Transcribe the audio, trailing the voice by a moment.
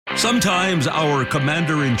Sometimes our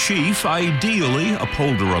commander-in-chief, ideally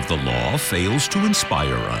upholder of the law, fails to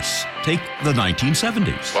inspire us. Take the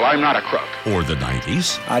 1970s. Well, I'm not a crook. Or the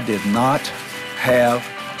 90s. I did not have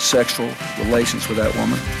sexual relations with that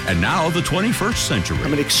woman. And now the 21st century.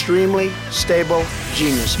 I'm an extremely stable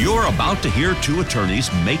genius. You're about to hear two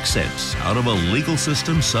attorneys make sense out of a legal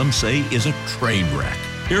system some say is a train wreck.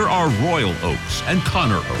 Here are Royal Oakes and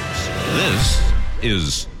Connor Oakes. This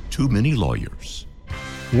is Too Many Lawyers.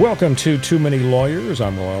 Welcome to Too Many Lawyers.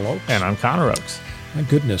 I'm Royal Oakes. And I'm Connor Oakes. My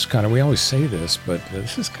goodness, Connor, we always say this, but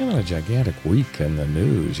this is kind of a gigantic week in the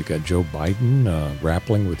news. You got Joe Biden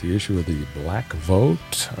grappling with the issue of the black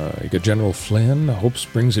vote. You got General Flynn, hope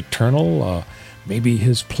springs eternal. Maybe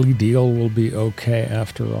his plea deal will be okay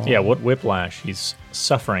after all. Yeah, what whiplash he's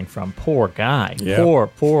suffering from. Poor guy. Yeah.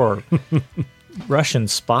 Poor Russian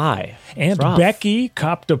spy. And Becky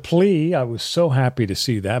copped a plea. I was so happy to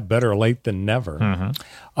see that. Better late than never. Mm-hmm.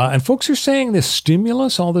 And folks are saying this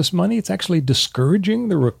stimulus, all this money, it's actually discouraging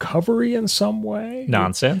the recovery in some way.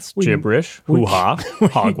 Nonsense, gibberish, hoo-ha,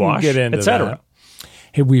 hogwash, etc.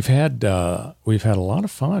 Hey, we've had a lot of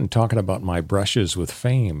fun talking about my brushes with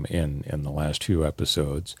fame in the last few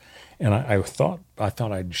episodes, and I thought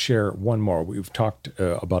I'd share one more. We've talked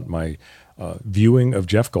about my viewing of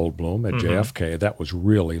Jeff Goldblum at JFK. That was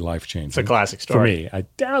really life-changing. It's a classic story. For me. I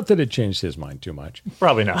doubt that it changed his mind too much.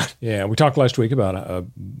 Probably not. Yeah, we talked last week about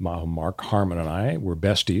Mark Harmon and I were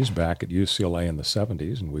besties back at UCLA in the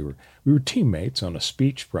 70s, and we were teammates on a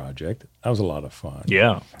speech project. That was a lot of fun.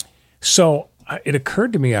 Yeah. So it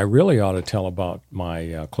occurred to me I really ought to tell about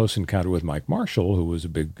my close encounter with Mike Marshall, who was a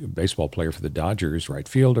big baseball player for the Dodgers, right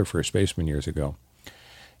fielder, first baseman years ago.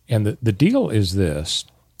 And the deal is this.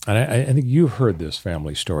 And I think you've heard this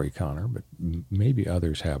family story, Connor, but maybe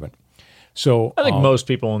others haven't. So I think most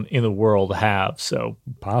people in the world have, so.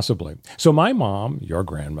 Possibly. So my mom, your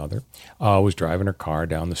grandmother, was driving her car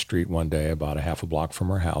down the street one day about a half a block from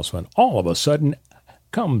her house when all of a sudden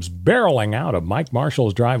comes barreling out of Mike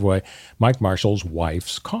Marshall's driveway, Mike Marshall's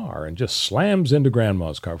wife's car, and just slams into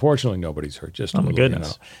Grandma's car. Fortunately, nobody's hurt. Just a little,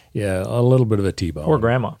 goodness. A little bit of a T-bone. Poor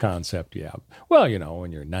Grandma. Concept, yeah. Well,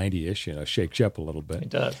 when you're 90-ish, shakes you up a little bit. It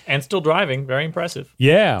does. And still driving. Very impressive.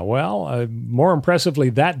 Yeah, well, more impressively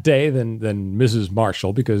that day than Mrs.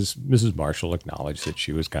 Marshall, because Mrs. Marshall acknowledged that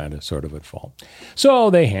she was kind of sort of at fault. So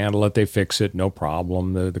they handle it. They fix it. No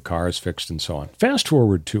problem. The car is fixed and so on. Fast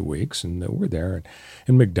forward 2 weeks, and we're there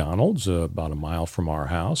in McDonald's, about a mile from our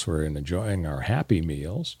house. We're enjoying our Happy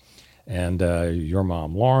Meals. And your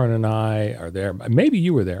mom, Lauren, and I are there. Maybe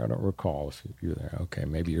you were there. I don't recall if you were there. Okay,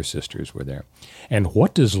 maybe your sisters were there. And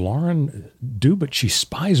what does Lauren do? But she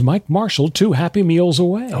spies Mike Marshall 2 Happy Meals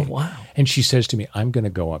away. Oh, wow. And she says to me, I'm going to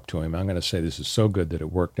go up to him. I'm going to say, this is so good that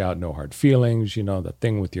it worked out. No hard feelings, the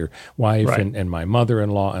thing with your wife and my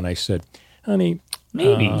mother-in-law. And I said, honey,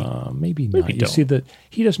 maybe not. Maybe you see that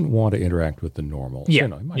he doesn't want to interact with the normals. Yeah.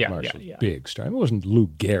 Mike Marshall's big star. It wasn't Lou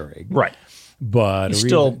Gehrig. Right. But he's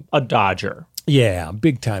still a Dodger. Yeah,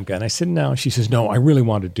 big time guy. And I said, no. She says, no, I really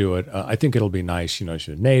want to do it. I think it'll be nice. She's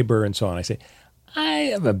a neighbor and so on. I say,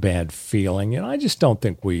 I have a bad feeling. I just don't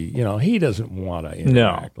think he doesn't want to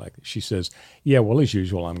interact like this. She says, yeah, well, as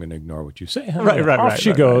usual, I'm going to ignore what you say. Off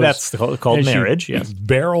she goes. That's called marriage, yes.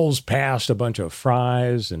 Barrels past a bunch of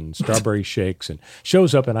fries and strawberry shakes and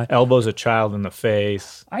shows up and elbows a child in the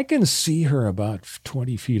face. I can see her about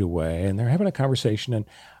 20 feet away and they're having a conversation and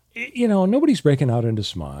nobody's breaking out into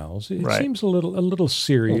smiles. It seems a little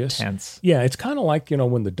serious. A little tense. Yeah, it's kind of like,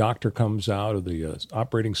 when the doctor comes out of the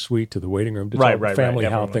operating suite to the waiting room to tell the family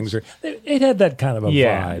how things are. It had that kind of a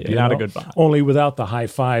vibe. Not a good vibe. Only without the high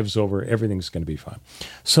fives over everything's going to be fine.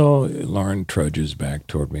 So Lauren trudges back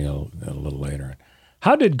toward me a little later.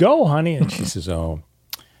 How did it go, honey? And she says,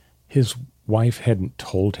 his wife hadn't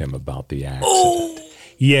told him about the accident. Oh!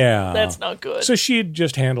 Yeah. That's not good. So she had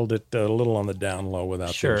just handled it a little on the down low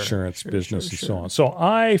without the insurance business and so on. So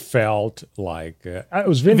I felt like I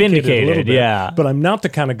was vindicated a little bit. Yeah. But I'm not the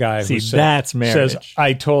kind of guy who that's marriage. says,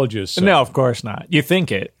 I told you so. No, of course not. You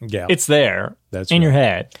think it. Yeah. It's there. That's in your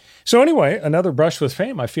head. So anyway, another brush with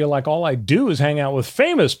fame. I feel like all I do is hang out with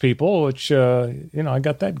famous people, which, I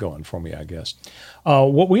got that going for me, I guess.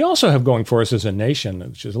 What we also have going for us as a nation,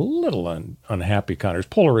 which is a little unhappy, Connor,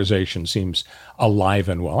 polarization seems alive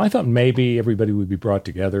and well. I thought maybe everybody would be brought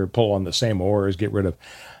together, pull on the same oars, get rid of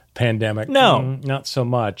pandemic. No. Not so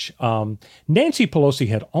much. Nancy Pelosi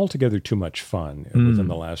had altogether too much fun within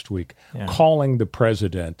the last week, calling the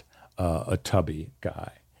president a tubby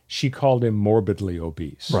guy. She called him morbidly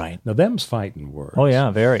obese. Right. Now, them's fighting words. Oh,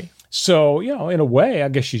 yeah, very. So, in a way, I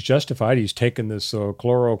guess she's justified. He's taken this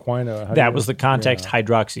chloroquine. That was the context,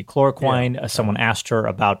 hydroxychloroquine. Someone asked her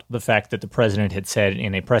about the fact that the president had said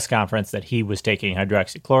in a press conference that he was taking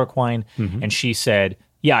hydroxychloroquine, and she said,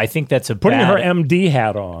 yeah, I think that's putting her MD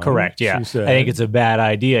hat on. Correct, yeah. I think it's a bad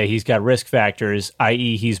idea. He's got risk factors,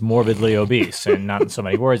 i.e. he's morbidly obese, and not in so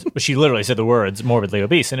many words, but she literally said the words morbidly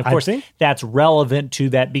obese. And of course, that's relevant to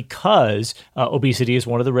that because obesity is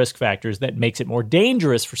one of the risk factors that makes it more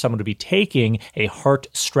dangerous for someone to be taking a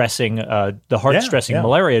heart-stressing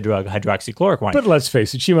malaria drug, hydroxychloroquine. But let's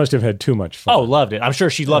face it, she must have had too much fun. Oh, loved it. I'm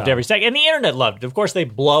sure she loved every second. And the internet loved it. Of course, they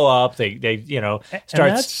blow up. They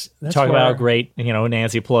start talking about how great,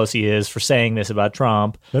 Nancy Pelosi is for saying this about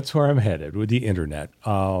Trump. That's where I'm headed with the internet.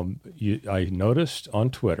 I noticed on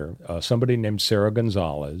Twitter somebody named Sarah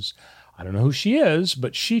Gonzalez. I don't know who she is,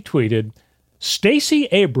 but she tweeted, Stacey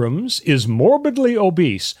Abrams is morbidly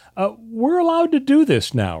obese. We're allowed to do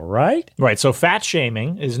this now, right? Right. So fat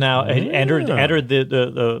shaming is now entered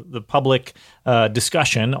the public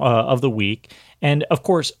discussion of the week. And of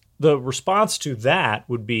course, the response to that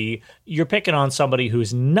would be you're picking on somebody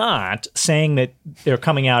who's not saying that they're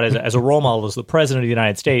coming out as a role model as the president of the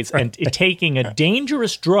United States and taking a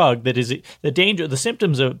dangerous drug that is the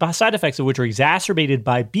symptoms of side effects of which are exacerbated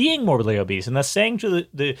by being morbidly obese, and thus saying to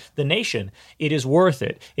the nation, it is worth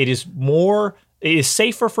it. It is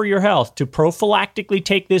safer for your health to prophylactically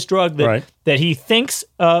take this drug that he thinks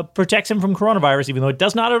protects him from coronavirus, even though it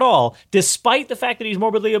does not at all, despite the fact that he's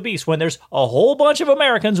morbidly obese, when there's a whole bunch of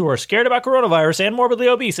Americans who are scared about coronavirus and morbidly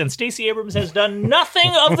obese, and Stacey Abrams has done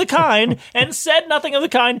nothing of the kind and said nothing of the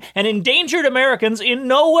kind and endangered Americans in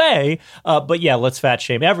no way. But yeah, let's fat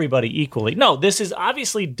shame everybody equally. No, this is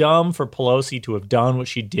obviously dumb for Pelosi to have done what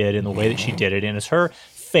she did in the way that she did it, and it's her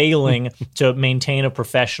failing to maintain a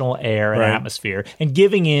professional air and atmosphere and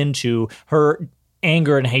giving in to her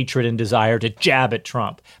anger and hatred and desire to jab at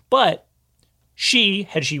Trump. But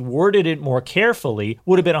had she worded it more carefully,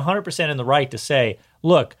 would have been 100% in the right to say,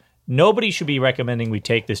 look, nobody should be recommending we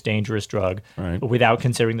take this dangerous drug without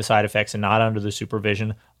considering the side effects and not under the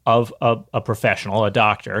supervision of a professional, a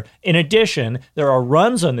doctor. In addition, there are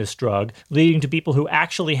runs on this drug leading to people who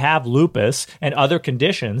actually have lupus and other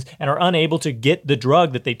conditions and are unable to get the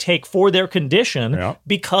drug that they take for their condition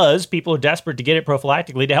because people are desperate to get it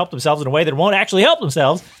prophylactically to help themselves in a way that won't actually help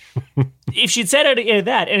themselves. If she'd said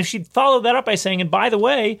that, and if she'd followed that up by saying, and by the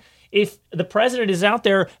way, if the president is out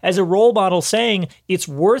there as a role model saying it's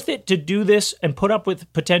worth it to do this and put up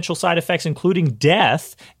with potential side effects, including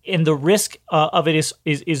death, and the risk of it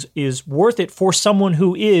is worth it for someone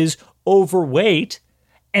who is overweight,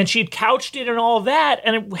 and she'd couched it in all that,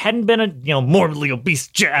 and it hadn't been a morbidly obese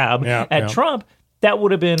jab at Trump, that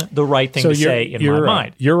would have been the right thing to say in my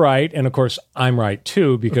mind. You're right. And of course, I'm right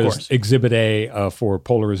too, because Exhibit A for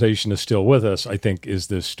polarization is still with us, I think, is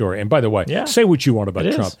this story. And by the way, say what you want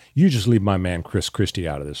about Trump. You just leave my man Chris Christie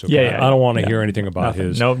out of this. Okay? I don't want to hear anything about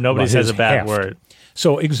his. Nobody says a bad word.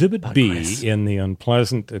 So Exhibit B in the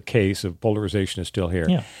unpleasant case of polarization is still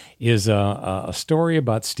here is a story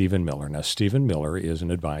about Stephen Miller. Now, Stephen Miller is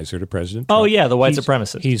an advisor to President Trump. Oh, yeah, the white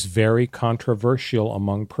supremacist. He's very controversial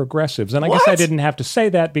among progressives. And I guess I didn't have to say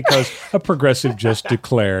that because a progressive just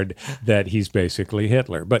declared that he's basically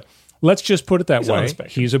Hitler. But let's just put it that way.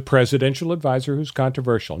 He's a presidential advisor who's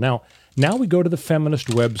controversial. Now we go to the feminist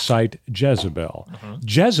website Jezebel.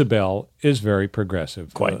 Jezebel is very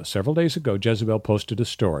progressive. Several days ago, Jezebel posted a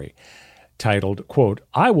story titled, quote,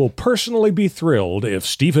 I will personally be thrilled if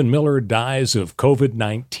Stephen Miller dies of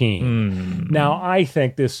COVID-19. Now, I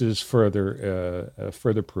think this is further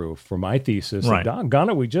proof for my thesis that, doggone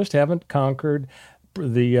it, we just haven't conquered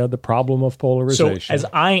the problem of polarization. So, as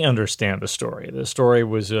I understand the story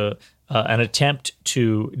was an attempt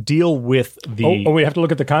to deal with the... Oh, we have to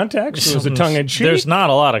look at the context? Was it tongue-in-cheek? There's not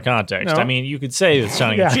a lot of context. No. I mean, you could say it's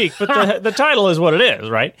tongue-in-cheek, but the title is what it is,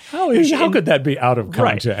 right? How could that be out of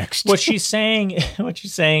context? What she's saying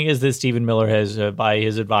is that Stephen Miller has, by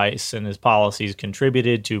his advice and his policies,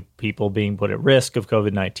 contributed to people being put at risk of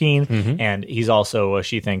COVID-19, and he's also,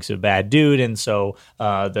 she thinks, a bad dude, and so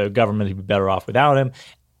the government would be better off without him.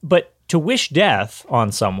 But to wish death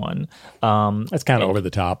on someone, that's kind of over the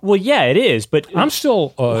top. Well, yeah, it is. But I'm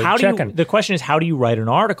still checking. The question is, how do you write an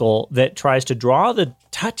article that tries to draw the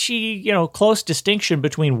touchy, close distinction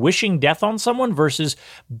between wishing death on someone versus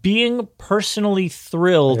being personally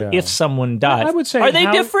thrilled if someone dies. I would say, are they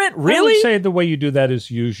different? Really? I would say the way you do that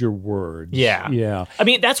is use your words. Yeah. I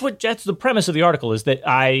mean, that's the premise of the article, is that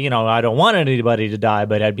I don't want anybody to die,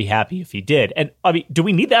 but I'd be happy if he did. And I mean, do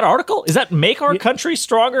we need that article? Does that make our country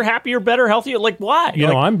stronger, happier, better, healthier? Like, why?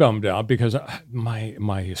 I'm bummed out because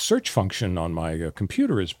my search function on my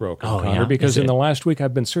computer is broken, Connor, because in the last week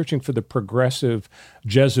I've been searching for the progressive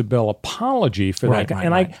Jezebel apology for that guy,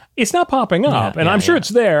 and it's not popping up, and I'm sure it's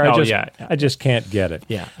there. I just can't get it.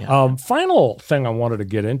 Final thing I wanted to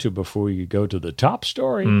get into before we go to the top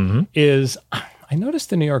story is I noticed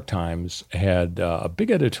the New York Times had a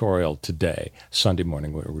big editorial today, Sunday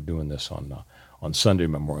morning. We're doing this on Sunday,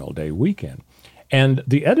 Memorial Day weekend. And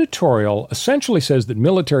the editorial essentially says that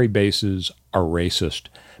military bases are racist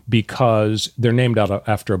because they're named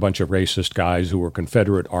after a bunch of racist guys who were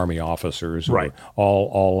Confederate Army officers who were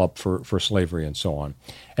all up for slavery and so on.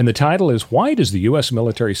 And the title is, Why Does the U.S.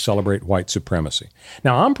 Military Celebrate White Supremacy?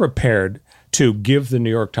 Now, I'm prepared to give the New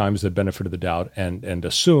York Times the benefit of the doubt and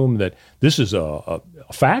assume that this is a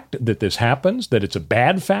fact, that this happens, that it's a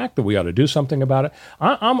bad fact, that we ought to do something about it.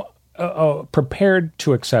 I'm prepared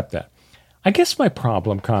to accept that. I guess my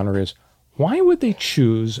problem, Connor, is why would they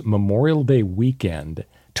choose Memorial Day weekend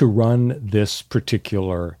to run this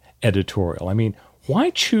particular editorial? I mean, why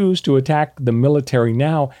choose to attack the military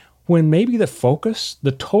now when maybe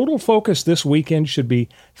the total focus this weekend should be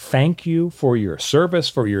thank you for your service,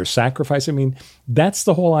 for your sacrifice? I mean, that's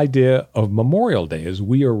the whole idea of Memorial Day, is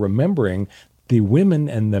we are remembering the women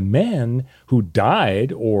and the men who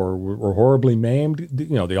died or were horribly maimed,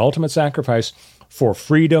 the ultimate sacrifice for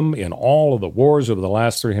freedom in all of the wars over the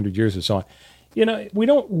last 300 years and so on. We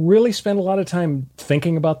don't really spend a lot of time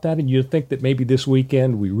thinking about that, and you'd think that maybe this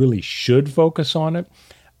weekend we really should focus on it.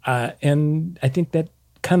 And I think that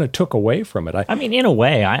kind of took away from it. I mean, in a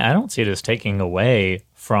way, I don't see it as taking away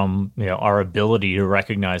from our ability to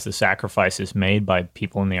recognize the sacrifices made by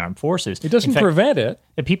people in the armed forces. It doesn't prevent it.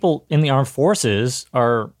 The people in the armed forces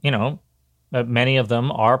are, many of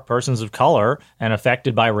them are persons of color and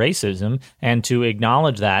affected by racism, and to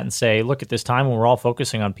acknowledge that and say, look, at this time when we're all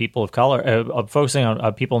focusing on people of color, focusing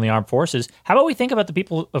on people in the armed forces, how about we think about the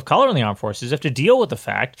people of color in the armed forces who have to deal with the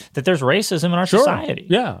fact that there's racism in our society?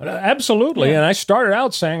 Yeah, absolutely. Yeah. And I started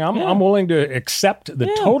out saying I'm willing to accept the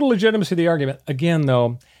total legitimacy of the argument. Again,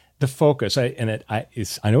 though, the focus, I know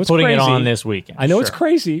it's putting crazy. It on this weekend. I know it's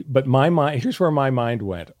crazy, but here's where my mind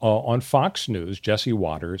went. On Fox News, Jesse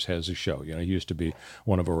Waters has a show. He used to be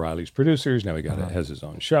one of O'Reilly's producers. Now has his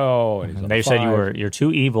own show. And he's on They said you're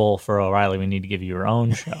too evil for O'Reilly. We need to give you your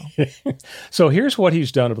own show. So here's what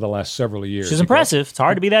he's done over the last several years. Which is impressive. It's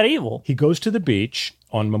hard to be that evil. He goes to the beach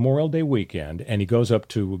on Memorial Day weekend, and he goes up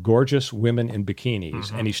to gorgeous women in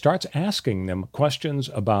bikinis, and he starts asking them questions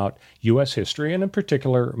about U.S. history, and in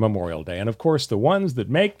particular, Memorial Day. And of course, the ones that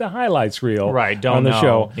make the highlights reel on the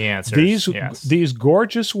show, the answers. These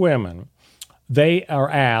gorgeous women, they are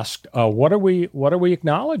asked, what are we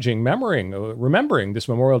acknowledging, remembering this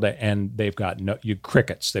Memorial Day? And they've got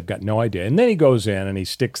crickets. They've got no idea. And then he goes in and he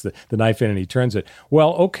sticks the knife in and he turns it.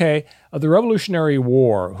 Well, okay, the Revolutionary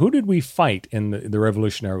War. Who did we fight in the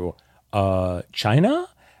Revolutionary War? China?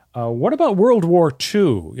 What about World War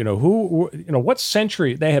II? What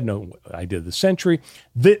century? They have no idea the century.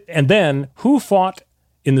 And then who fought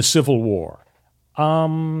in the Civil War?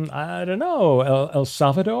 I don't know, El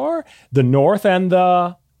Salvador, the North, and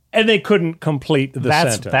they couldn't complete the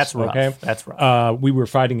sentence. That's rough. Okay? That's rough. We were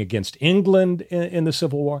fighting against England in the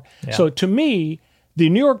Civil War. Yeah. So to me, the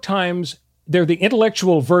New York Times, they're the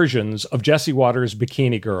intellectual versions of Jesse Waters'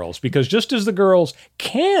 Bikini Girls, because just as the girls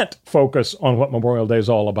can't focus on what Memorial Day is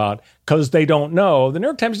all about because they don't know, the New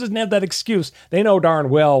York Times doesn't have that excuse. They know darn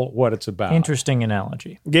well what it's about. Interesting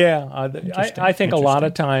analogy. Yeah, I think a lot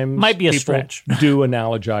of times might be a stretch. do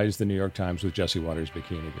analogize the New York Times with Jesse Waters'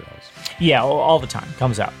 Bikini Girls. Yeah, all the time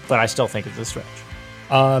comes out, but I still think it's a stretch.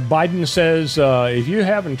 Biden says, if you're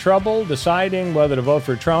having trouble deciding whether to vote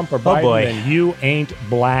for Trump or Biden, then you ain't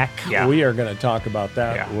black. Yeah. We are going to talk about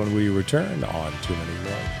that when we return on Too Many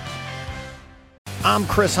Lawyers. I'm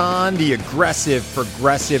Chris Hahn, the Aggressive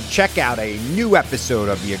Progressive. Check out a new episode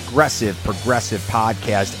of the Aggressive Progressive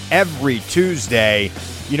podcast every Tuesday.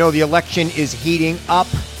 The election is heating up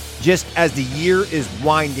just as the year is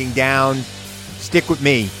winding down. Stick with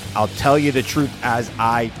me. I'll tell you the truth as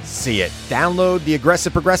I see it. Download the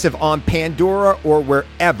Aggressive Progressive on Pandora or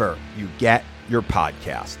wherever you get your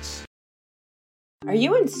podcasts. Are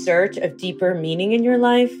you in search of deeper meaning in your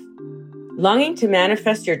life? Longing to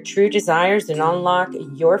manifest your true desires and unlock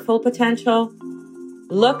your full potential?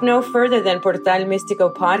 Look no further than Portal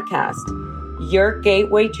Místico Podcast, your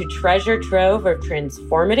gateway to treasure trove of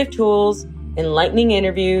transformative tools, enlightening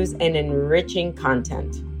interviews, and enriching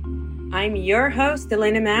content. I'm your host,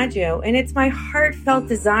 Elena Maggio, and it's my heartfelt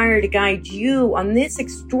desire to guide you on this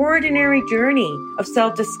extraordinary journey of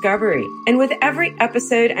self-discovery. And with every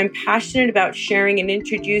episode, I'm passionate about sharing and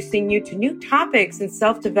introducing you to new topics in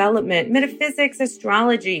self-development, metaphysics,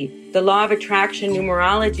 astrology, the law of attraction,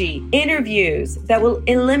 numerology, interviews that will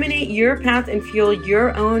eliminate your path and fuel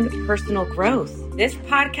your own personal growth. This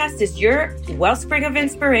podcast is your wellspring of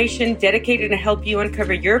inspiration dedicated to help you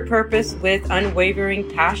uncover your purpose with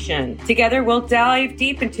unwavering passion. Together, we'll dive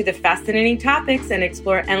deep into the fascinating topics and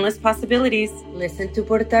explore endless possibilities. Listen to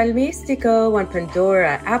Portal Místico on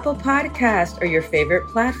Pandora, Apple Podcast, or your favorite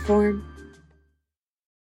platform.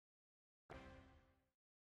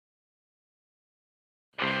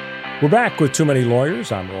 We're back with Too Many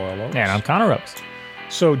Lawyers. I'm Royal Oaks. And I'm Connor Oaks.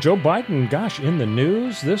 So Joe Biden, gosh, in the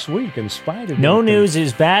news this week, in spite of... No news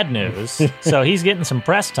is bad news, so he's getting some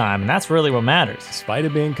press time, and that's really what matters. In spite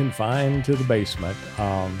of being confined to the basement.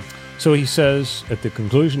 So he says, at the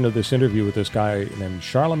conclusion of this interview with this guy named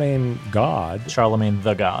Charlemagne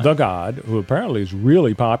the God, who apparently is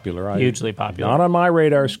really popular. Hugely popular. Not on my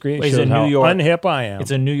radar screen. He's shows how unhip I am. It's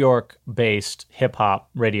a New York-based hip-hop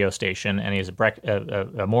radio station, and he has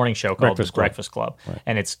a morning show called The Breakfast Club. Right.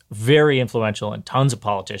 And it's very influential, and tons of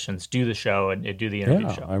politicians do the show and do the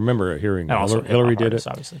interview show. I remember hearing Hillary did it.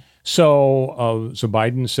 Obviously. So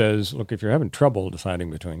Biden says, look, if you're having trouble deciding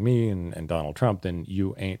between me and Donald Trump, then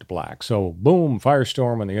you ain't black. So boom,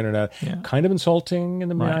 firestorm on the internet, kind of insulting in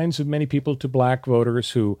the minds of many people to black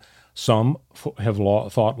voters who some have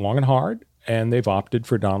thought long and hard, and they've opted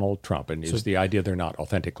for Donald Trump. And is the idea they're not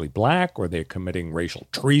authentically black, or they're committing racial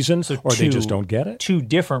treason, or they just don't get it? Two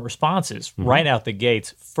different responses right out the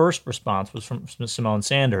gates. First response was from Simone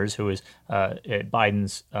Sanders, who is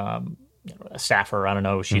Biden's a staffer, I don't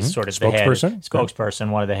know, she's sort of the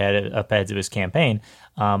spokesperson, one of the heads of his campaign.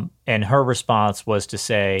 And her response was to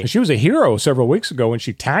say... She was a hero several weeks ago when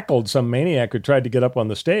she tackled some maniac who tried to get up on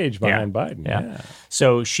the stage behind Biden. Yeah.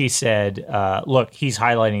 So she said, look, he's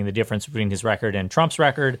highlighting the difference between his record and Trump's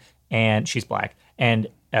record, and she's black. And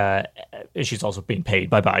she's also being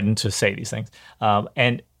paid by Biden to say these things.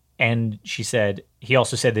 And she said, he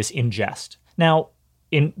also said this in jest. Now,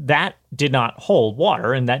 that did not hold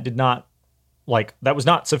water, and that did not... that was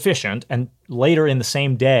not sufficient. And later in the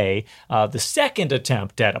same day, the second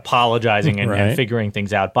attempt at apologizing and figuring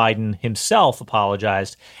things out, Biden himself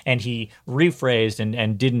apologized, and he rephrased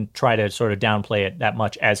and didn't try to sort of downplay it that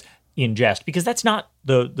much as in jest, because that's not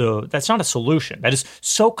that's not a solution. That is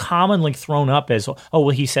so commonly thrown up as, oh, well,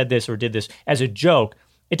 he said this or did this as a joke.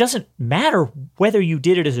 It doesn't matter whether you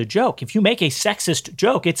did it as a joke. If you make a sexist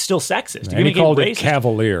joke, it's still sexist. And he called it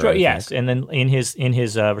cavalier. Yes, and then in his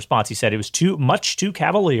response, he said it was too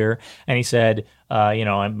cavalier, and he said,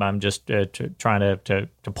 I'm just trying to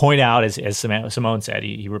point out, as Simone said,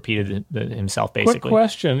 he repeated himself basically. Quick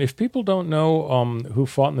question: if people don't know who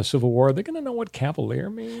fought in the Civil War, are they going to know what cavalier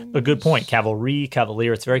means? A good point. Cavalry,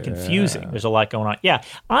 cavalier. It's very confusing. There's a lot going on. Yeah,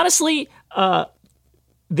 honestly.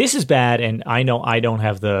 This is bad, and I know I don't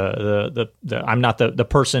have I'm not the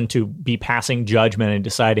person to be passing judgment and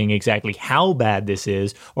deciding exactly how bad this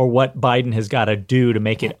is or what Biden has got to do to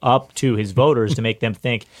make it up to his voters to make them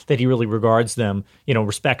think that he really regards them,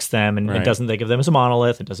 respects them, and doesn't think of them as a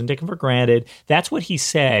monolith and doesn't take them for granted. That's what he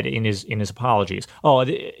said in his apologies. Oh,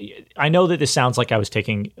 I know that this sounds like I was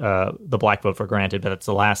taking the black vote for granted, but that's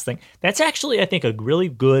the last thing. That's actually, I think, a really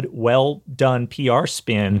good, well done PR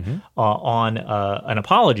spin on an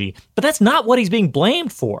apology. But that's not what he's being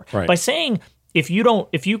blamed for. Right. By saying if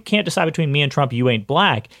you can't decide between me and Trump, you ain't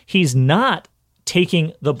black, he's not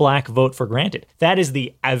taking the black vote for granted. That is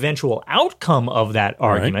the eventual outcome of that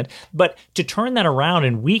argument. Right. But to turn that around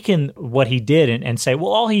and weaken what he did and say,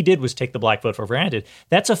 well, all he did was take the black vote for granted,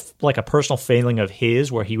 that's a personal failing of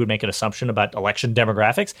his where he would make an assumption about election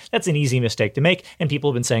demographics. That's an easy mistake to make. And people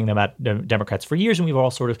have been saying that about Democrats for years, and we've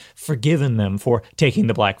all sort of forgiven them for taking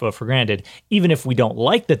the black vote for granted. Even if we don't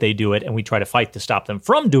like that they do it and we try to fight to stop them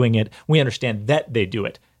from doing it, we understand that they do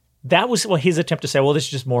it. That was his attempt to say, well, this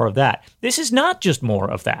is just more of that. This is not just more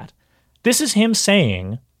of that. This is him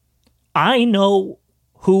saying, I know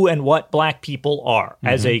who and what black people are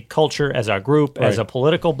as a culture, as a group, as a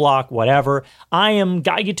political bloc, whatever. I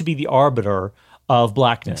get to be the arbiter of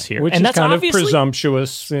blackness here. Which and is kind of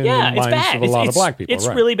presumptuous in the minds of a lot of black people. It's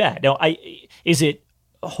really bad. Now, is it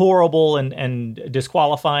horrible and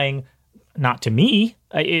disqualifying? not to me.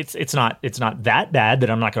 It's not that bad that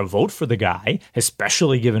I'm not going to vote for the guy,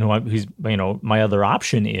 especially given who he's, my other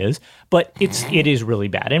option is. But it is really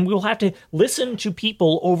bad, and we'll have to listen to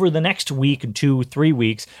people over the next week, 2-3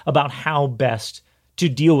 weeks, about how best to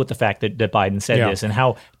deal with the fact that Biden said this, and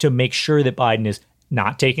how to make sure that Biden is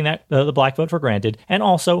not taking the black vote for granted, and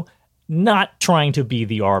also not trying to be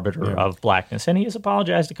the arbiter of blackness. And he has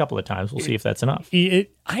apologized a couple of times. We'll see if that's enough.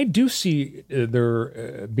 I do see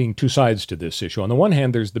there being two sides to this issue. On the one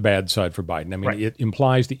hand, there's the bad side for Biden. I mean, it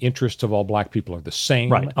implies the interests of all black people are the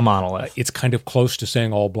same. Right, a monolith. It's kind of close to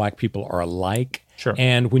saying all black people are alike. Sure.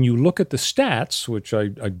 And when you look at the stats, which I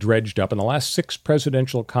dredged up, in the last 6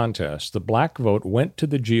 presidential contests, the black vote went to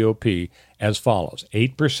the GOP as follows.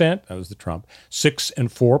 8%, that was the Trump, 6 and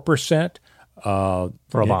 4%. For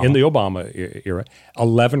Obama. In the Obama era,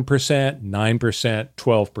 11%, 9%,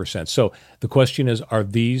 12%. So the question is, are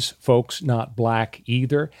these folks not black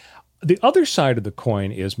either? The other side of the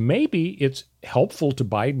coin is maybe it's helpful to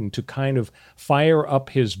Biden to kind of fire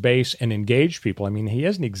up his base and engage people. I mean, he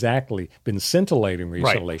hasn't exactly been scintillating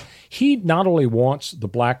recently. Right. He not only wants the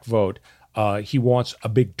black vote, he wants a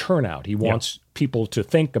big turnout. He wants people to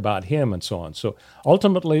think about him and so on. So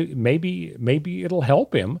ultimately, maybe it'll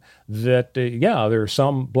help him that, there are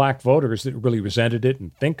some black voters that really resented it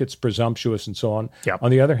and think it's presumptuous and so on. Yep. On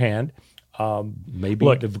the other hand, maybe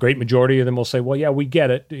the great majority of them will say, well, yeah, we get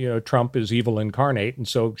it. Trump is evil incarnate. And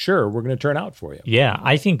so, sure, we're going to turn out for you. Yeah,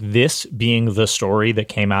 I think this being the story that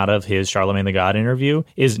came out of his Charlemagne the God interview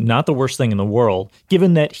is not the worst thing in the world,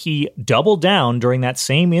 given that he doubled down during that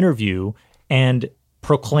same interview and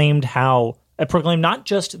proclaimed not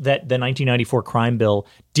just that the 1994 crime bill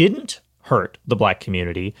didn't hurt the black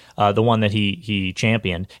community, the one that he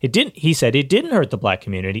championed. He said it didn't hurt the black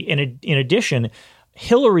community. And in addition,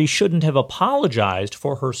 Hillary shouldn't have apologized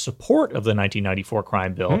for her support of the 1994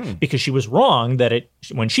 crime bill because she was wrong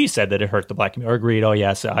when she said that it hurt the black community, or agreed, oh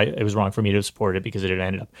yes, it was wrong for me to support it because it had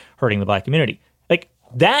ended up hurting the black community.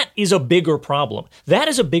 That is a bigger problem. That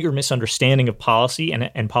is a bigger misunderstanding of policy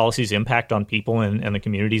and policy's impact on people and the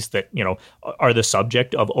communities that, are the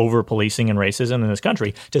subject of over-policing and racism in this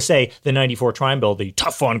country. To say the 94 crime bill, the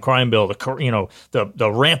tough on crime bill,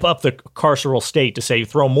 the ramp up the carceral state, to say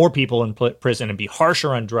throw more people in prison and be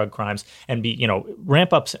harsher on drug crimes and be,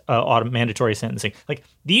 ramp up mandatory sentencing.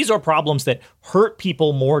 These are problems that hurt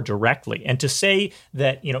people more directly. And to say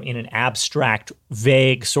that, in an abstract,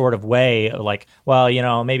 vague sort of way,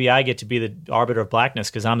 maybe I get to be the arbiter of blackness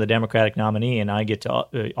because I'm the Democratic nominee and I get to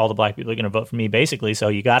all the black people are going to vote for me, basically. So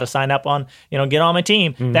you got to sign up on, get on my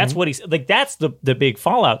team. Mm-hmm. That's what he's that's the big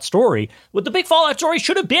fallout story. What the big fallout story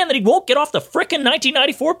should have been that he won't get off the frickin'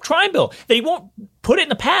 1994 crime bill, that he won't put it in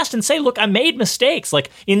the past and say, look, I made mistakes.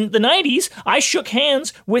 In the 90s, I shook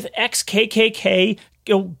hands with ex-KKK,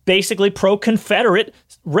 basically pro-Confederate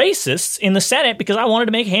racists in the Senate because I wanted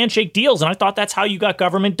to make handshake deals, and I thought that's how you got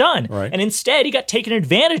government done. Right. And instead, he got taken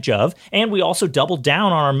advantage of, and we also doubled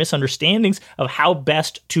down on our misunderstandings of how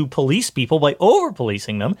best to police people by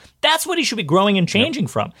over-policing them. That's what he should be growing and changing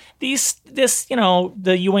from.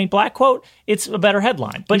 The "you ain't black" quote, it's a better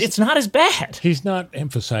headline, but it's not as bad. He's not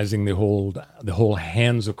emphasizing the whole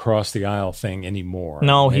hands across the aisle thing anymore.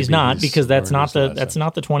 No, he's not, because that's not the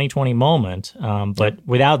 2020 moment. But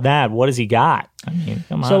without that, what has he got? I mean,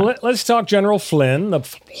 come on. So let's talk General Flynn. The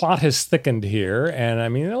plot has thickened here, and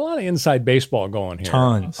a lot of inside baseball going here.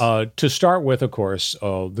 Tons. To start with, of course,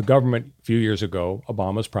 the government a few years ago,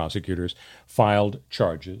 Obama's prosecutors, filed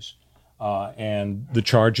charges, and the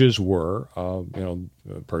charges were,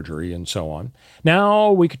 perjury and so on. Now,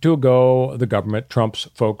 a week or two ago, the government, Trump's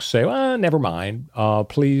folks say, well, never mind,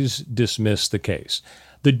 please dismiss the case.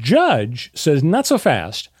 The judge says, not so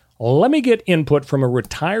fast. Let me get input from a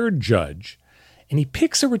retired judge. And he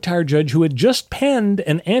picks a retired judge who had just penned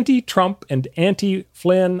an anti-Trump and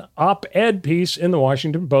anti-Flynn op-ed piece in the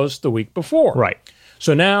Washington Post the week before. Right.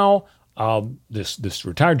 So now this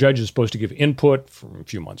retired judge is supposed to give input from a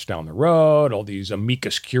few months down the road, all these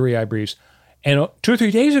amicus curiae briefs. And 2 or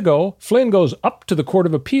 3 days ago, Flynn goes up to the Court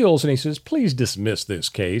of Appeals and he says, please dismiss this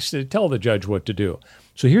case. Tell the judge what to do.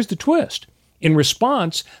 So here's the twist. In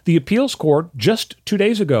response, the appeals court just 2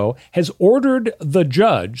 days ago has ordered the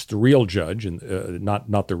judge, the real judge, and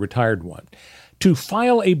not the retired one, to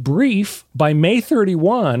file a brief by May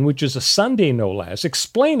 31, which is a Sunday no less,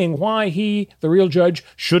 explaining why he, the real judge,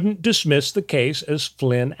 shouldn't dismiss the case as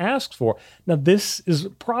Flynn asked for. Now, this is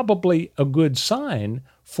probably a good sign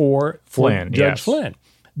for Judge yes. Flynn.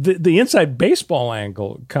 The inside baseball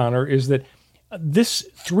angle, Connor, is that this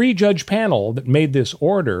 3-judge panel that made this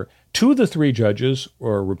order, 2 of the 3 judges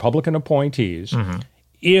were Republican appointees. Mm-hmm.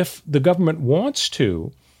 If the government wants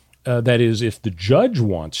to, that is, if the judge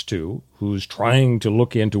wants to, who's trying to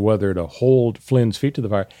look into whether to hold Flynn's feet to the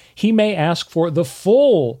fire, he may ask for the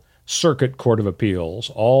full Circuit Court of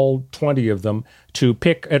Appeals, all 20 of them, to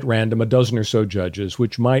pick at random a dozen or so judges,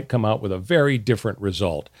 which might come out with a very different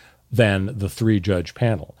result than the 3-judge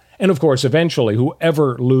panel. And of course, eventually,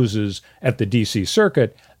 whoever loses at the D.C.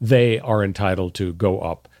 Circuit, they are entitled to go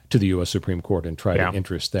up to the U.S. Supreme Court and try to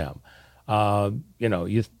interest them.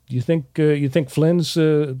 You think Flynn's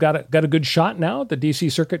got a good shot now at the D.C.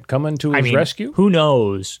 Circuit coming to his rescue? Who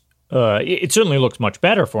knows? It certainly looks much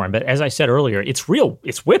better for him. But as I said earlier, it's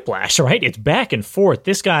whiplash, right? It's back and forth.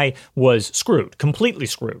 This guy was screwed, completely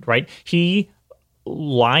screwed, right? He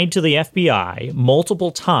lied to the FBI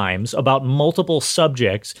multiple times about multiple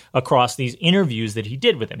subjects across these interviews that he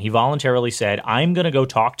did with them. He voluntarily said, I'm going to go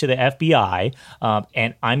talk to the FBI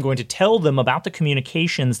and I'm going to tell them about the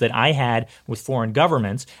communications that I had with foreign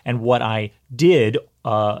governments and what I did,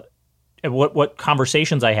 what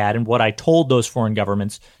conversations I had and what I told those foreign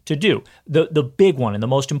governments to do. The big one and the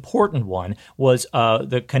most important one was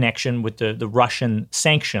the connection with the Russian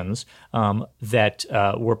sanctions that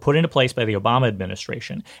were put into place by the Obama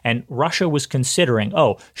administration. And Russia was considering,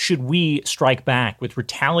 should we strike back with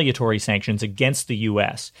retaliatory sanctions against the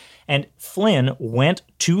U.S.? And Flynn went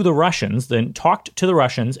to the Russians, then talked to the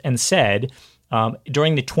Russians and said,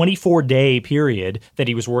 during the 24-day period that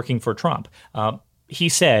he was working for Trump, he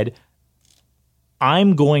said,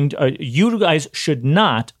 you guys should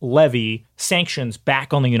not levy sanctions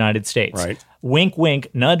back on the United States. Right. Wink, wink,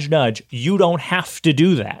 nudge, nudge. You don't have to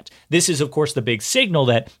do that. This is, of course, the big signal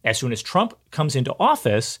that as soon as Trump comes into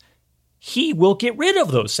office, he will get rid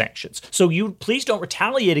of those sanctions. So you please don't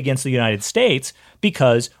retaliate against the United States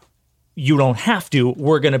because you don't have to.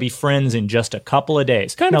 We're going to be friends in just a couple of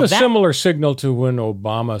days. Kind of a similar signal to when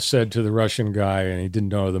Obama said to the Russian guy, and he didn't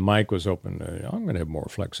know the mic was open, I'm going to have more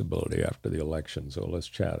flexibility after the election, so let's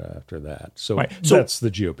chat after that. So, that's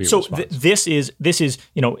the GOP response. So this is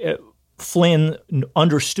Flynn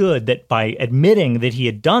understood that by admitting that he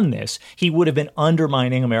had done this, he would have been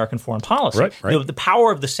undermining American foreign policy. Right. The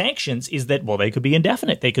power of the sanctions is that, they could be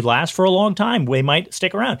indefinite. They could last for a long time. They might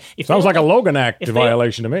stick around. Sounds like a Logan Act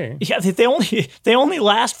violation to me. Yeah, if they only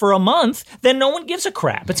last for a month, then no one gives a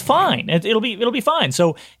crap. It's fine. It'll be fine.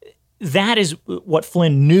 So that is what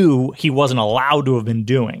Flynn knew he wasn't allowed to have been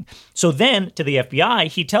doing. So then to the FBI,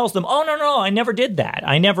 he tells them, no, I never did that.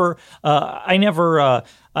 I never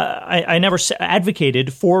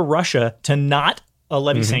advocated for Russia to not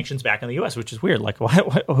levy sanctions back on the U.S., which is weird. Like,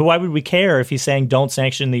 why would we care if he's saying don't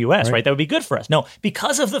sanction the U.S., right? That would be good for us. No,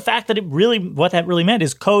 because of the fact that what that really meant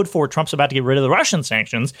is code for Trump's about to get rid of the Russian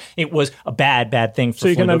sanctions. It was a bad thing for So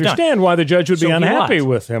you can understand why the judge would be unhappy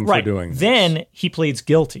with him for doing this. Then he pleads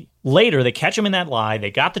guilty. Later, they catch him in that lie.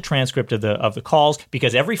 They got the transcript of the calls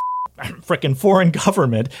because every frickin' foreign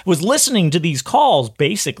government was listening to these calls,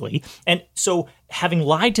 basically. And so having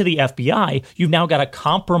lied to the FBI, you've now got a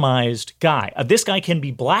compromised guy. This guy can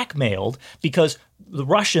be blackmailed because the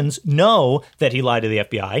Russians know that he lied to the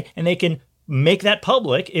FBI, and they can make that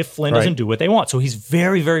public if Flynn doesn't do what they want. So he's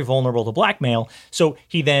very, very vulnerable to blackmail. So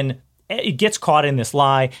he then gets caught in this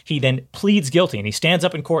lie. He then pleads guilty, and he stands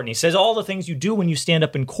up in court, and he says all the things you do when you stand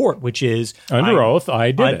up in court, which is under oath,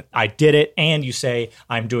 I did it. And you say,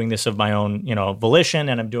 I'm doing this of my own, volition,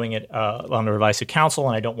 and I'm doing it under advice of counsel,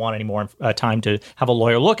 and I don't want any more time to have a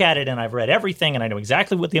lawyer look at it, and I've read everything, and I know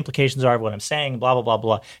exactly what the implications are of what I'm saying, blah, blah, blah,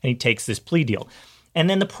 blah. And he takes this plea deal. And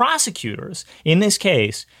then the prosecutors in this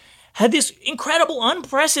case had this incredible,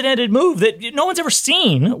 unprecedented move that no one's ever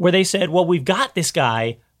seen, where they said, well, we've got this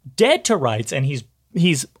guy dead to rights, and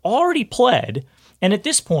he's already pled. And at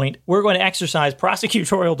this point, we're going to exercise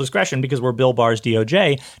prosecutorial discretion because we're Bill Barr's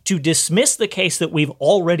DOJ to dismiss the case that we've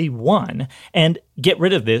already won and get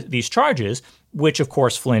rid of these charges, which, of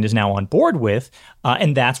course, Flynn is now on board with.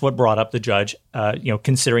 And that's what brought up the judge,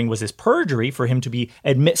 considering was this perjury for him to be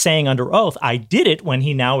saying under oath, I did it, when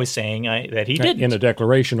he now is saying that he didn't. In a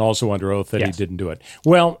declaration also under oath that he didn't do it.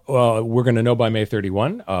 Well, we're going to know by May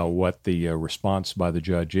 31 what the response by the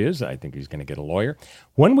judge is. I think he's going to get a lawyer.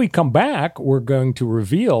 When we come back, we're going to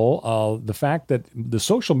reveal the fact that the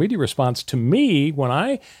social media response to me when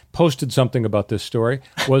I posted something about this story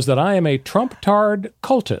was that I am a Trump-tard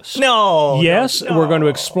cultist. No. Yes, we're going to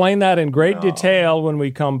explain that in great detail detail when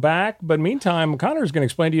we come back. But meantime, Connor's going to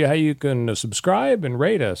explain to you how you can subscribe and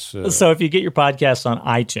rate us. So if you get your podcast on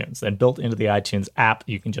iTunes, then built into the iTunes app,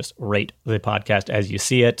 you can just rate the podcast as you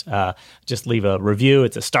see it. Just leave a review.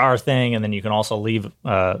 It's a star thing. And then you can also leave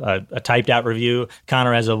a typed out review.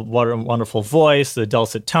 Connor has a wonderful voice, the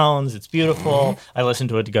dulcet tones. It's beautiful. I listen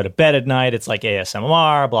to it to go to bed at night. It's like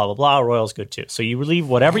ASMR, blah, blah, blah. Royal's good too. So you leave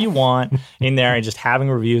whatever you want in there, and just having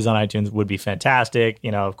reviews on iTunes would be fantastic.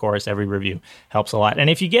 Of course, every review helps a lot. And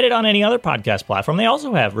if you get it on any other podcast platform, they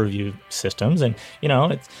also have review systems. And,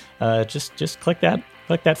 it's just click that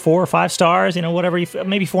 4 or 5 stars, whatever you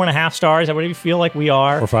maybe 4.5 stars, whatever you feel like we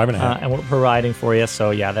are. Or 5.5. And we're providing for you.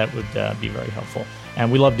 So, yeah, that would be very helpful.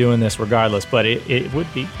 And we love doing this regardless, but it would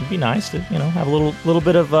be nice to, have a little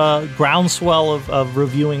bit of groundswell of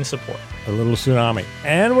reviewing support. A little tsunami.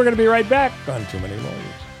 And we're going to be right back on Too Many Lawyers.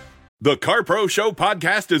 The CarPro Show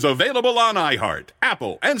podcast is available on iHeart,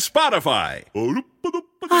 Apple, and Spotify.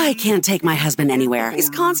 I can't take my husband anywhere. He's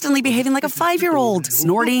constantly behaving like a 5-year-old,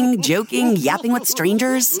 snorting, joking, yapping with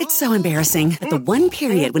strangers. It's so embarrassing. But the one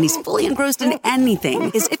period when he's fully engrossed in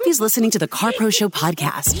anything is if he's listening to the CarPro Show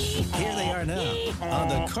podcast. Here they are now on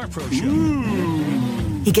the CarPro Show.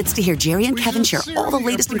 He gets to hear Jerry and Kevin share all the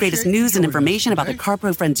latest and greatest news and information about the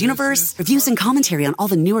CarPro Friends universe, reviews and commentary on all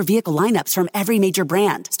the newer vehicle lineups from every major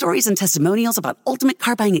brand, stories and testimonials about ultimate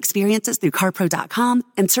car buying experiences through CarPro.com,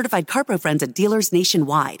 and certified CarPro Friends at dealers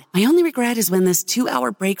nationwide. My only regret is when this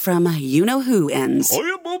 2-hour break from you-know-who ends.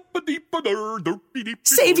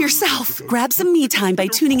 Save yourself. Grab some me time by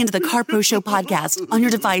tuning into the CarPro Show podcast on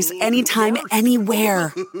your device anytime,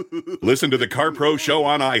 anywhere. Listen to the CarPro Show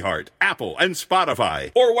on iHeart, Apple, and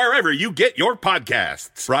Spotify, or wherever you get your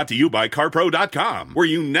podcasts. Brought to you by CarPro.com, where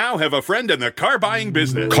you now have a friend in the car buying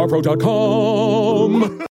business.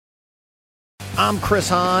 CarPro.com. I'm Chris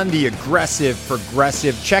Hahn, the Aggressive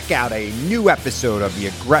Progressive. Check out a new episode of the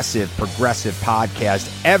Aggressive Progressive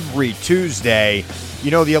podcast every Tuesday.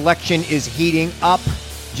 The election is heating up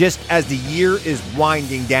just as the year is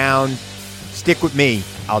winding down. Stick with me.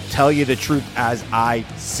 I'll tell you the truth as I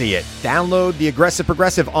see it. Download the Aggressive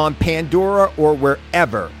Progressive on Pandora or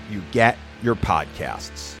wherever you get your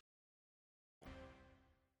podcasts.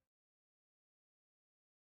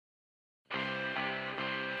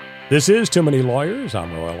 This is Too Many Lawyers.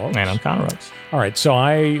 I'm Royal Oakes. And I'm Connor Oakes. All right, so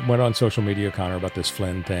I went on social media, Connor, about this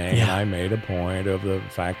Flynn thing, Yeah. and I made a point of the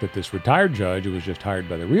fact that this retired judge who was just hired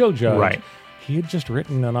by the real judge, Right. he had just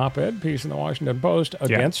written an op-ed piece in the Washington Post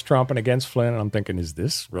against Trump and against Flynn, and I'm thinking, is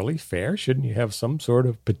this really fair? Shouldn't you have some sort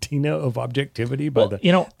of patina of objectivity by the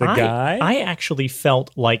guy? I actually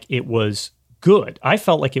felt like it was good. I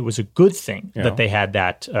felt like it was a good thing that they had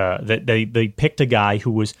that they picked a guy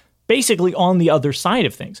who was basically on the other side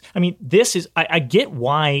of things. I mean, this is, I get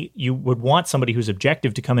why you would want somebody who's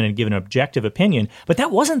objective to come in and give an objective opinion, but that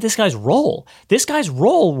wasn't this guy's role. This guy's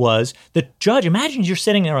role was the judge. Imagine you're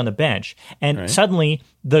sitting there on the bench and suddenly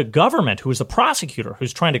the government, who is the prosecutor,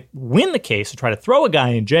 who's trying to win the case to try to throw a guy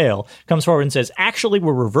in jail, comes forward and says, actually,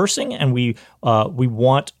 we're reversing and we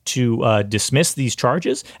want to dismiss these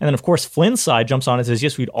charges. And then, of course, Flynn's side jumps on and says,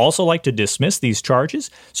 yes, we'd also like to dismiss these charges.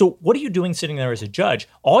 So what are you doing sitting there as a judge?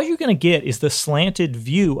 All you're going to get is the slanted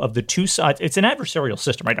view of the two sides. It's an adversarial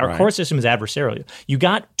system, right? Our court system is adversarial. You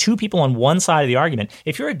got two people on one side of the argument.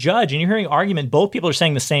 If you're a judge and you're hearing argument, both people are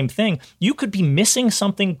saying the same thing, you could be missing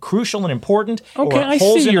something crucial and important. Okay, I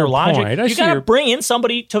holes see in your their logic. point. You got to bring in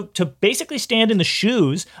somebody to basically stand in the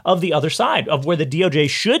shoes of the other side, of where the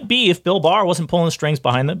DOJ should be if Bill Barr wasn't pulling the strings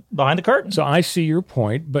behind the curtain. So I see your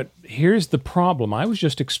point, but here's the problem. I was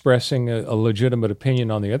just expressing a legitimate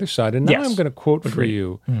opinion on the other side, and now I'm going to quote for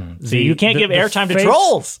you. So you can't give airtime to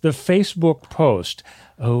trolls. The Facebook post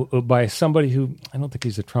by somebody who, I don't think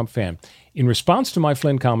he's a Trump fan. In response to my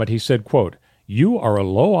Flynn comment, he said, quote, "You are a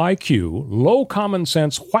low IQ, low common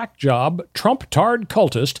sense, whack job, Trump-tard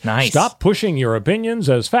cultist. Nice. Stop pushing your opinions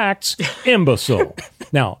as facts, imbecile."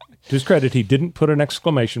 Now, to his credit, he didn't put an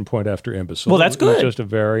exclamation point after imbecile. Well, that's good. It was just a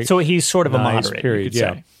very So he's sort of nice a moderate, period. you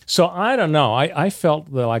could say. So I don't know. I felt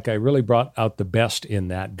like I really brought out the best in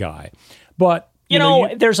that guy. But You know,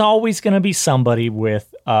 there's always going to be somebody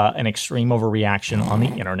with an extreme overreaction on the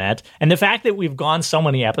internet. And the fact that we've gone so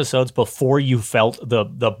many episodes before you felt the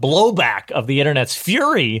blowback of the internet's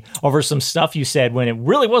fury over some stuff you said when it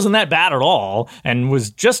really wasn't that bad at all and was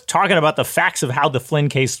just talking about the facts of how the Flynn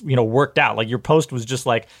case, worked out. Like your post was just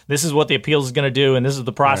like, this is what the appeals is going to do and this is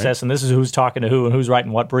the process and this is who's talking to who and who's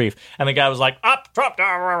writing what brief. And the guy was like, up, Trump.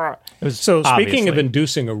 It was so speaking of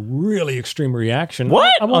inducing a really extreme reaction.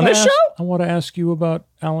 What? On this show? I want to ask you about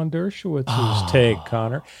Alan Dershowitz's take,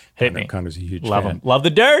 Connor. Hit me. Connor's a huge Love fan. him. Love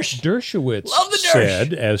the Dersh. Dershowitz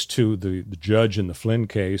said, as to the judge in the Flynn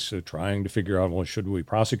case trying to figure out, well, should we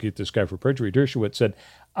prosecute this guy for perjury? Dershowitz said,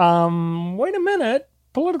 wait a minute.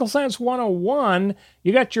 Political Science 101,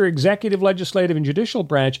 you got your executive, legislative, and judicial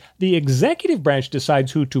branch. The executive branch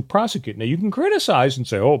decides who to prosecute. Now, you can criticize and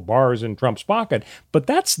say, oh, Barr's in Trump's pocket, but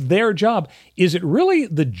that's their job. Is it really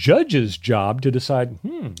the judge's job to decide,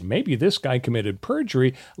 maybe this guy committed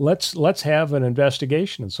perjury, let's have an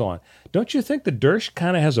investigation and so on? Don't you think the Dersh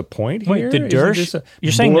kind of has a point here? Wait, the Dersh?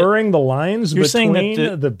 You're saying blurring the lines between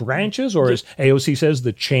the branches, or as AOC says,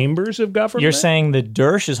 the chambers of government? You're saying the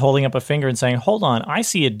Dersh is holding up a finger and saying, hold on, I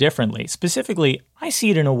see it differently. Specifically, I see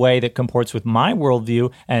it in a way that comports with my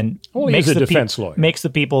worldview and makes the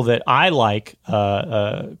people that I like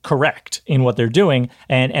correct in what they're doing,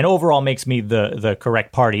 and overall makes me the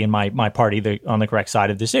correct party in my party on the correct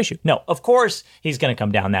side of this issue. No, of course he's going to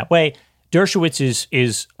come down that way. Dershowitz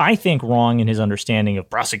is, I think, wrong in his understanding of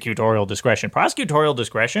prosecutorial discretion. Prosecutorial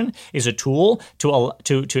discretion is a tool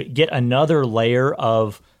to get another layer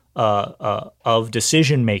of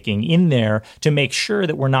decision making in there to make sure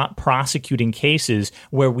that we're not prosecuting cases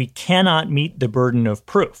where we cannot meet the burden of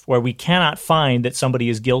proof, where we cannot find that somebody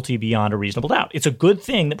is guilty beyond a reasonable doubt. It's a good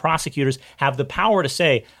thing that prosecutors have the power to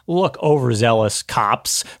say, look, overzealous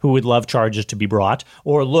cops who would love charges to be brought,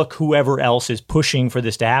 or look, whoever else is pushing for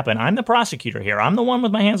this to happen. I'm the prosecutor here. I'm the one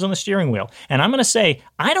with my hands on the steering wheel. And I'm going to say,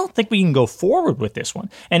 I don't think we can go forward with this one.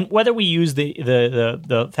 And whether we use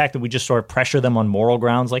the fact that we just sort of pressure them on moral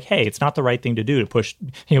grounds, like, hey, it's not the right thing to do to push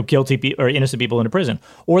guilty or innocent people into prison,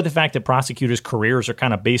 or the fact that prosecutors' careers are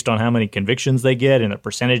kind of based on how many convictions they get and a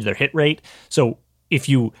percentage of their hit rate. So if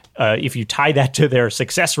you tie that to their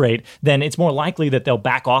success rate, then it's more likely that they'll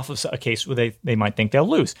back off of a case where they might think they'll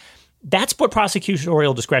lose. That's what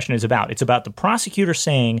prosecutorial discretion is about. It's about the prosecutor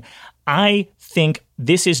saying, I think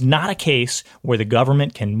this is not a case where the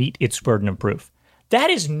government can meet its burden of proof. That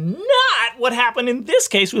is not what happened in this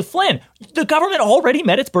case with Flynn. The government already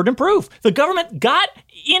met its burden of proof. The government got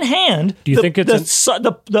in hand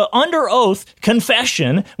the under oath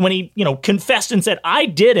confession when he confessed and said, I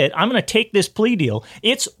did it. I'm going to take this plea deal.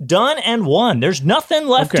 It's done and won. There's nothing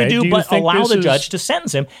left to do but allow the judge to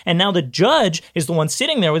sentence him. And now the judge is the one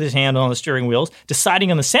sitting there with his hand on the steering wheels,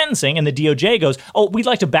 deciding on the sentencing, and the DOJ goes, oh, we'd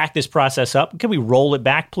like to back this process up. Can we roll it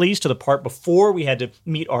back, please, to the part before we had to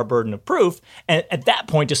meet our burden of proof? And at that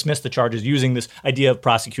point, dismiss the charges using this idea of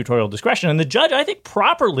prosecutorial discretion. And the judge, I think,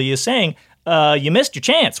 properly is saying, you missed your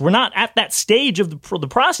chance. We're not at that stage of the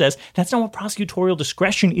process. That's not what prosecutorial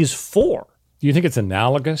discretion is for. Do you think it's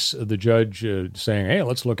analogous, the judge saying, hey,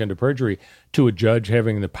 let's look into perjury, to a judge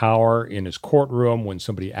having the power in his courtroom when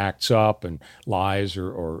somebody acts up and lies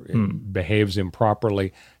or behaves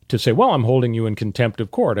improperly to say, well, I'm holding you in contempt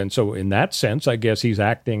of court? And so in that sense, I guess he's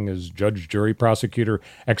acting as judge, jury, prosecutor,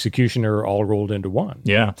 executioner, all rolled into one.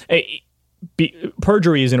 Yeah.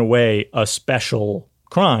 Perjury is, in a way, a special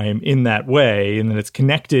crime in that way, and that it's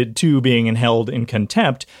connected to being held in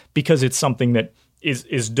contempt because it's something that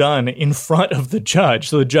is done in front of the judge.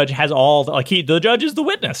 So the judge has the judge is the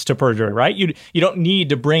witness to perjury, right? You don't need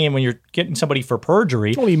to bring in when you're getting somebody for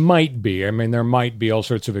perjury. Well, he might be. I mean, there might be all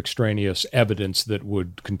sorts of extraneous evidence that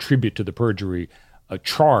would contribute to the perjury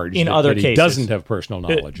charge in other cases, he doesn't have personal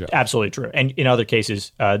knowledge of. Absolutely true. And in other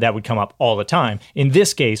cases, that would come up all the time. In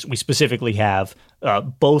this case, we specifically have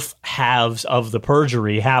both halves of the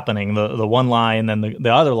perjury happening, the one lie and then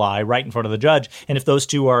the other lie right in front of the judge. And if those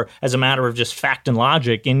two are, as a matter of just fact and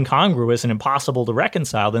logic, incongruous and impossible to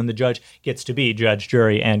reconcile, then the judge gets to be judge,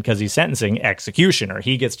 jury, and because he's sentencing, executioner.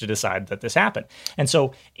 He gets to decide that this happened. And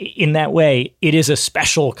so in that way, it is a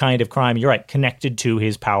special kind of crime, you're right, connected to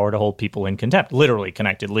his power to hold people in contempt, literally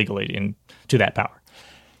connected legally to that power.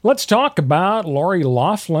 Let's talk about Lori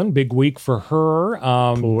Loughlin. Big week for her.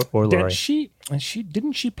 Poor Lori.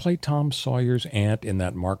 Didn't she play Tom Sawyer's aunt in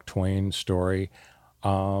that Mark Twain story?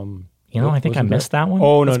 I think I missed that one.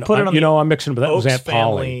 Oh, no. I'm mixing it up. That was Aunt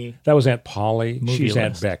Polly. Family. That was Aunt Polly. She's list.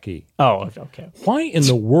 Aunt Becky. Oh, okay. Why in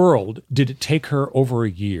the world did it take her over a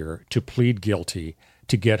year to plead guilty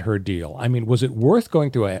to get her deal? I mean, was it worth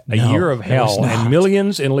going through a year of hell and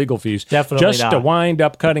millions in legal fees just to wind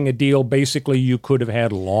up cutting a deal basically you could have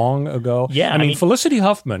had long ago? Yeah. I mean, Felicity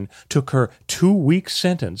Huffman took her 2-week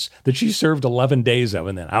sentence that she served 11 days of,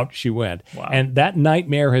 and then out she went. Wow. And that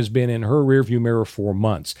nightmare has been in her rearview mirror for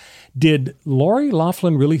months. Did Lori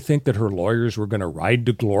Loughlin really think that her lawyers were going to ride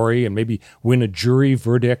to glory and maybe win a jury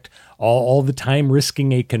verdict, all the time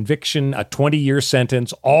risking a conviction, a 20-year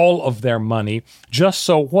sentence, all of their money, just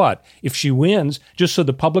so what? If she wins, just so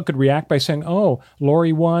the public could react by saying, oh,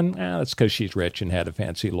 Lori won, that's because she's rich and had a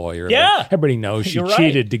fancy lawyer. Yeah. But everybody knows she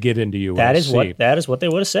cheated to get into USC. That is what they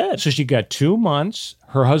would have said. So she got 2 months.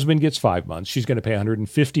 Her husband gets 5 months. She's going to pay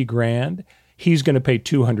 $150,000. He's going to pay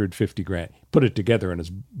 $250,000. Put it together,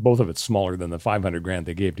 and both of it's smaller than the $500,000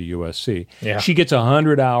 they gave to USC. Yeah. She gets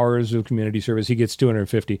 100 hours of community service. He gets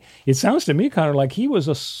 250. It sounds to me kind of like he was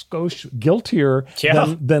a skosh guiltier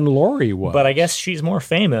than Lori was. But I guess she's more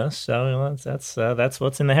famous, so that's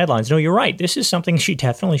what's in the headlines. No, you're right. This is something she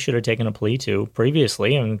definitely should have taken a plea to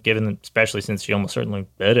previously, and given, especially since she almost certainly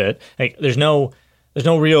did it. Like, there's no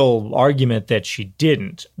real argument that she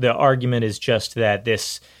didn't. The argument is just that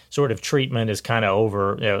this sort of treatment is kind of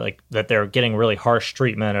over, like that they're getting really harsh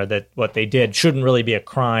treatment, or that what they did shouldn't really be a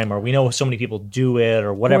crime, or we know so many people do it,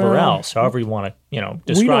 or whatever else, however you want to,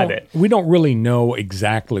 describe it. We don't really know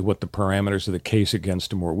exactly what the parameters of the case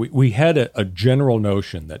against him were. We had a general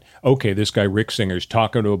notion that, okay, this guy Rick Singer's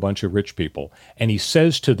talking to a bunch of rich people, and he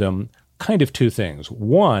says to them kind of two things.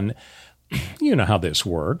 One, you know how this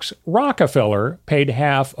works. Rockefeller paid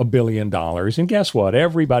 $500 million, and guess what?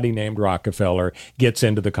 Everybody named Rockefeller gets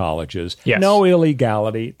into the colleges. Yes. No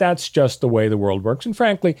illegality. That's just the way the world works. And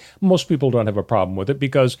frankly, most people don't have a problem with it,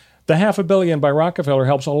 because the $500 million by Rockefeller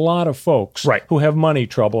helps a lot of folks who have money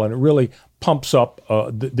trouble, and it really pumps up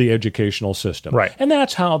the educational system. Right. And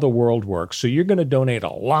that's how the world works. So you're going to donate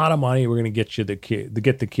a lot of money. We're going to get you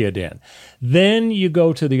get the kid in. Then you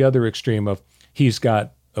go to the other extreme of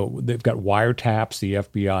they've got wiretaps. The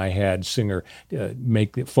FBI had Singer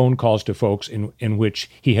make phone calls to folks in which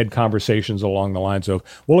he had conversations along the lines of,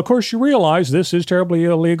 well, of course you realize this is terribly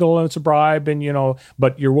illegal and it's a bribe, and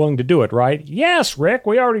but you're willing to do it, right? Yes, Rick,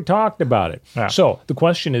 we already talked about it. Yeah. So the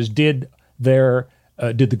question is, did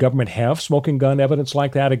the government have smoking gun evidence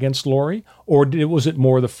like that against Lori? Or was it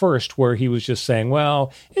more the first, where he was just saying,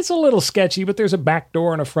 well, it's a little sketchy, but there's a back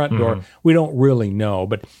door and a front door. We don't really know.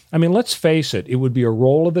 But, I mean, let's face it, it would be a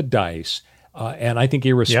roll of the dice. And I think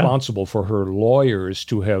irresponsible for her lawyers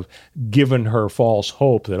to have given her false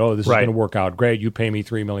hope that, this is going to work out great. You pay me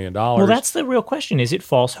 $3 million. Well, that's the real question. Is it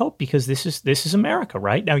false hope? Because this is America,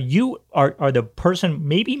 right? Now, you are the person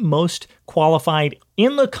maybe most qualified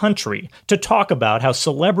in the country to talk about how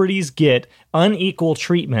celebrities get unequal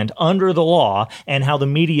treatment under the law, and how the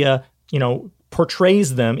media,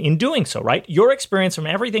 portrays them in doing so, right? Your experience from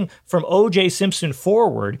everything from O.J. Simpson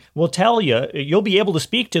forward will tell you'll be able to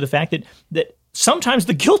speak to the fact that sometimes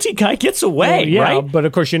the guilty guy gets away, right? But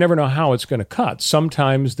of course you never know how it's going to cut.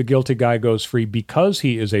 Sometimes the guilty guy goes free because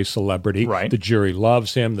he is a celebrity. Right. The jury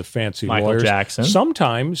loves him, the fancy Michael lawyers. Jackson.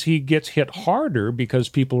 Sometimes he gets hit harder because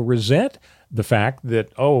people resent the fact that,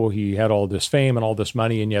 he had all this fame and all this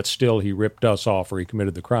money, and yet still he ripped us off or he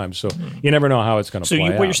committed the crime. So you never know how it's going to play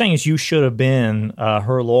out. So what you're saying is you should have been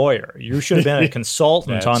her lawyer. You should have been a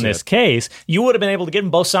consultant on this case. You would have been able to give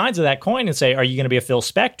them both sides of that coin and say, are you going to be a Phil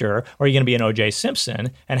Spector, or are you going to be an O.J.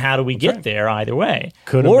 Simpson? And how do we get there either way?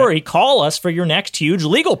 Lori, call us for your next huge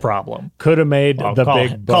legal problem. Could have made big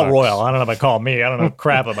bucks. Call Royal. I don't know if I call me. I don't know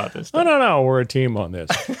crap about this stuff. No. We're a team on this.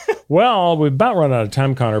 Well, we've about run out of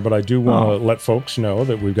time, Connor, but I do want to let folks know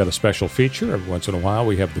that we've got a special feature. Every once in a while,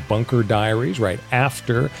 we have the Bunker Diaries right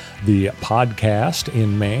after the podcast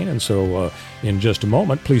in Maine. And so in just a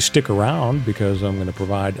moment, please stick around, because I'm going to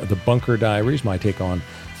provide the Bunker Diaries, my take on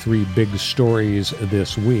 3 big stories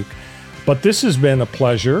this week. But this has been a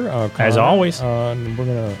pleasure, Connor, as always. And we're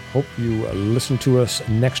going to hope you listen to us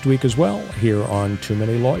next week as well here on Too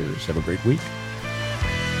Many Lawyers. Have a great week.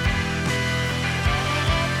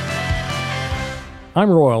 I'm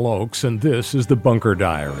Royal Oakes, and this is the Bunker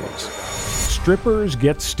Diaries. Strippers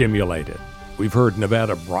get stimulated. We've heard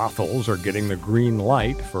Nevada brothels are getting the green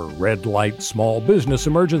light for red light small business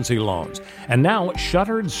emergency loans. And now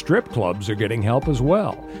shuttered strip clubs are getting help as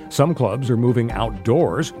well. Some clubs are moving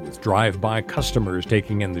outdoors, with drive-by customers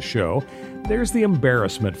taking in the show. There's the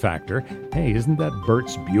embarrassment factor. Hey, isn't that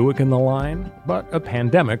Bert's Buick in the line? But a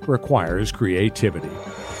pandemic requires creativity.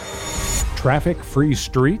 Traffic-free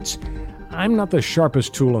streets? I'm not the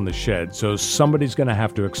sharpest tool in the shed, so somebody's going to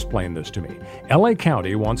have to explain this to me. LA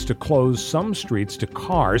County wants to close some streets to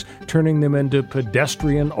cars, turning them into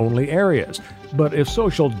pedestrian-only areas. But if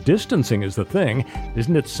social distancing is the thing,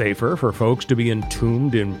 isn't it safer for folks to be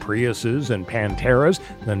entombed in Priuses and Panteras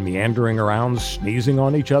than meandering around sneezing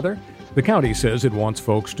on each other? The county says it wants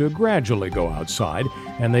folks to gradually go outside,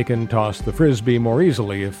 and they can toss the Frisbee more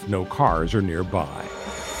easily if no cars are nearby.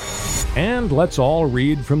 And let's all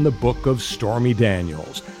read from the book of Stormy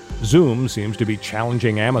Daniels. Zoom seems to be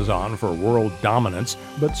challenging Amazon for world dominance,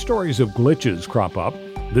 but stories of glitches crop up.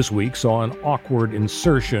 This week saw an awkward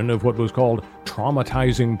insertion of what was called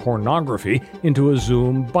traumatizing pornography into a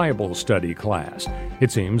Zoom Bible study class.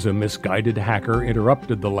 It seems a misguided hacker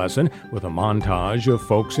interrupted the lesson with a montage of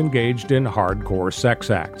folks engaged in hardcore sex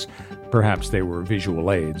acts. Perhaps they were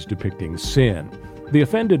visual aids depicting sin. The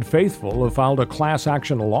offended faithful have filed a class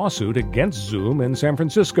action lawsuit against Zoom in San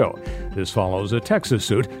Francisco. This follows a Texas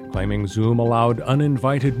suit claiming Zoom allowed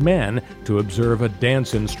uninvited men to observe a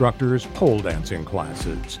dance instructor's pole dancing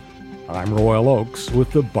classes. I'm Royal Oakes with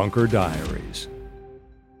the Bunker Diary.